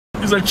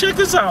He's like, check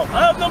this out,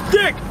 I have no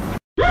dick.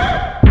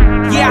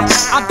 Yeah,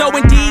 I'm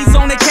throwing D's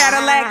on the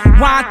Cadillac.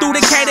 Wine through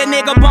the cater,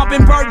 nigga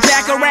bumping Burt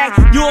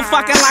Bacharach. You a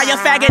fucking liar,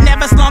 faggot,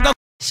 never slung a.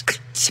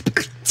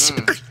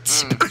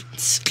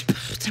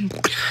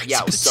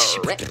 Yo,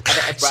 sir, at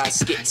the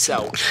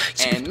schizo,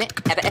 and me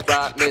at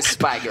the Miss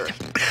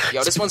Spiger.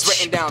 Yo, this one's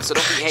written down, so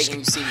don't be hating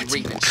you see me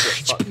reading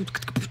shit.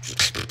 Fuck.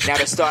 Now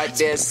to start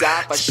this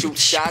off, I shoot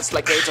shots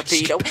like a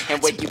torpedo,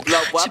 and when you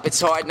blow up, it's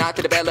hard not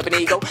to develop an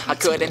ego. I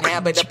couldn't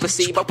have it a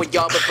placebo when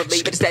y'all would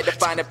believe it. Instead to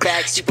find a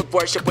fact, you would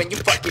worship when you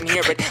fucking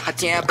hear it. I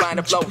can't find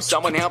a flow,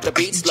 someone help the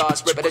beats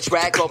lost. Ripping the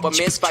track over,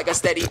 Miss Spiger,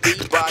 steady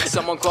beatbox.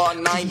 Someone call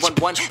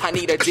 911, I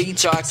need a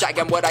detox. I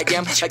am what I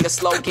am, like the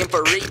slogan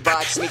for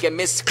Reebok. Sneaking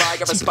Miss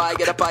Spiger, a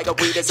spider, the Spiger,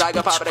 we desire.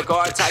 Pop the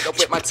car, tiger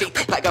with my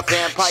teeth like a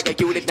vampire.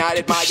 You did not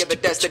admire the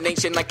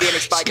destination like an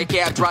Spiger.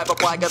 Cab driver,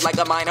 Spiger like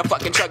a miner,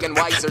 fucking chugging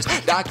Weisers.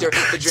 Doctor,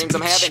 the dreams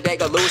I'm having, they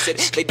go lucid.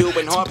 They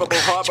doing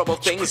horrible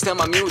things to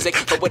my music.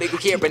 But what are you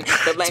hearing?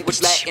 The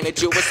language Latin and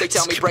Jewish. They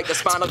tell me break the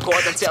spinal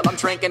cord until I'm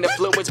drinking the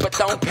fluids. But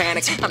don't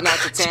panic, I'm not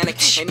satanic.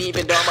 And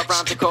even though my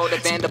rhymes are colder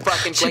than the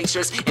fucking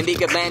glaciers in the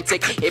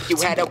Atlantic, if you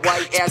had a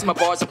white ass, my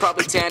bars are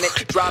probably tan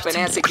it. Dropping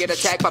acid, get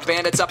attacked by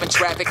bandits up in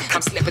traffic.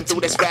 I'm slipping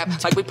through this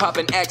rap like we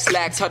popping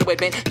X-Lax. How to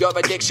admit your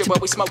addiction when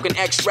we smoking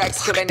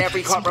extracts. Killing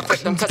every horror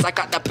victim cause I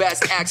got the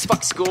best acts.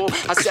 Fuck school,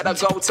 I said I'll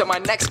go to my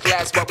next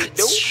class. What we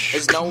do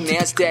is known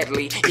as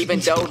deadly. Even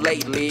though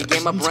lately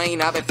in my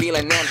brain I've been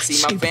feeling empty.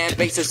 My fan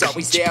base is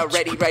always there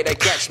ready to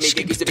catch me.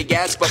 It used to be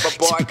gas for a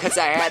bar cause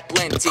I had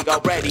plenty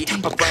already.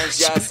 My friends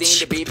just seem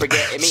to be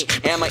forgetting me,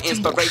 and my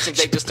inspirations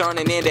they just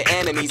turning into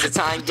enemies. As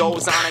time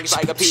goes on I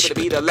like a people to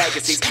be the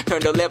legacies.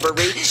 Turn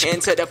delivery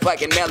into the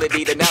fucking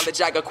melody. The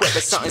knowledge I got quick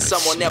is something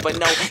someone never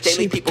know.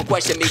 Daily people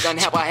question me on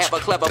how I have a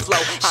clever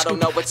flow. I don't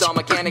know, it's all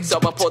mechanics, so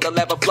I pull the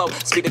lever flow.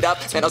 Speed it up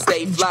and I'll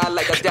stay fly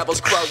like a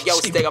devil's crow. Yo,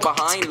 stay up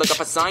behind, look up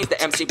for signs.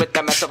 The MC with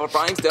the mess of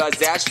rhymes does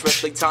that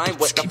strictly time.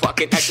 What the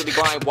fucking actually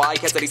rhyme? Why?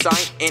 Cause I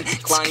design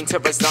inclined to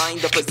resign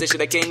the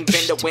position of king,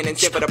 been the winning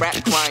sin for the rap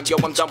crime. Yo,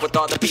 I'm done with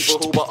all the people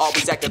who were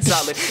always acting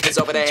solid. It's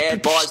over the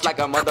head bars like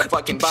a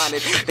motherfucking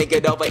bonnet. Think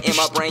it over in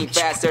my brain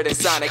faster than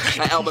Sonic.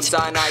 My album's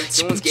on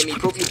iTunes, give me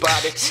proof you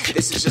bought it.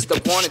 This is just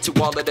a warning to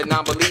all of the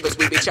non-believers.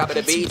 We be chopping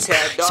the beats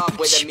head off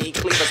with the meat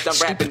cleavers. Done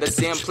rapping the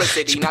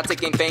simplicity, not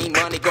taking fame,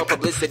 money, or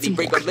publicity.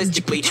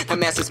 Realistically, the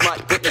masses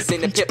might witness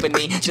an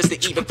epiphany just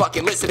to even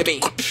fucking listen to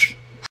me.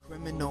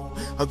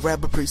 I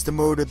grab a priest to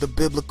murder the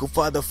biblical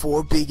father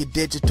for being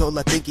digital.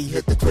 I think he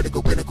hit the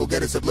critical pinnacle,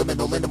 get a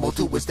subliminal animal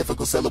to his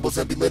difficult syllables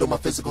and belittle my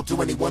physical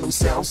to anyone who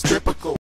sounds typical.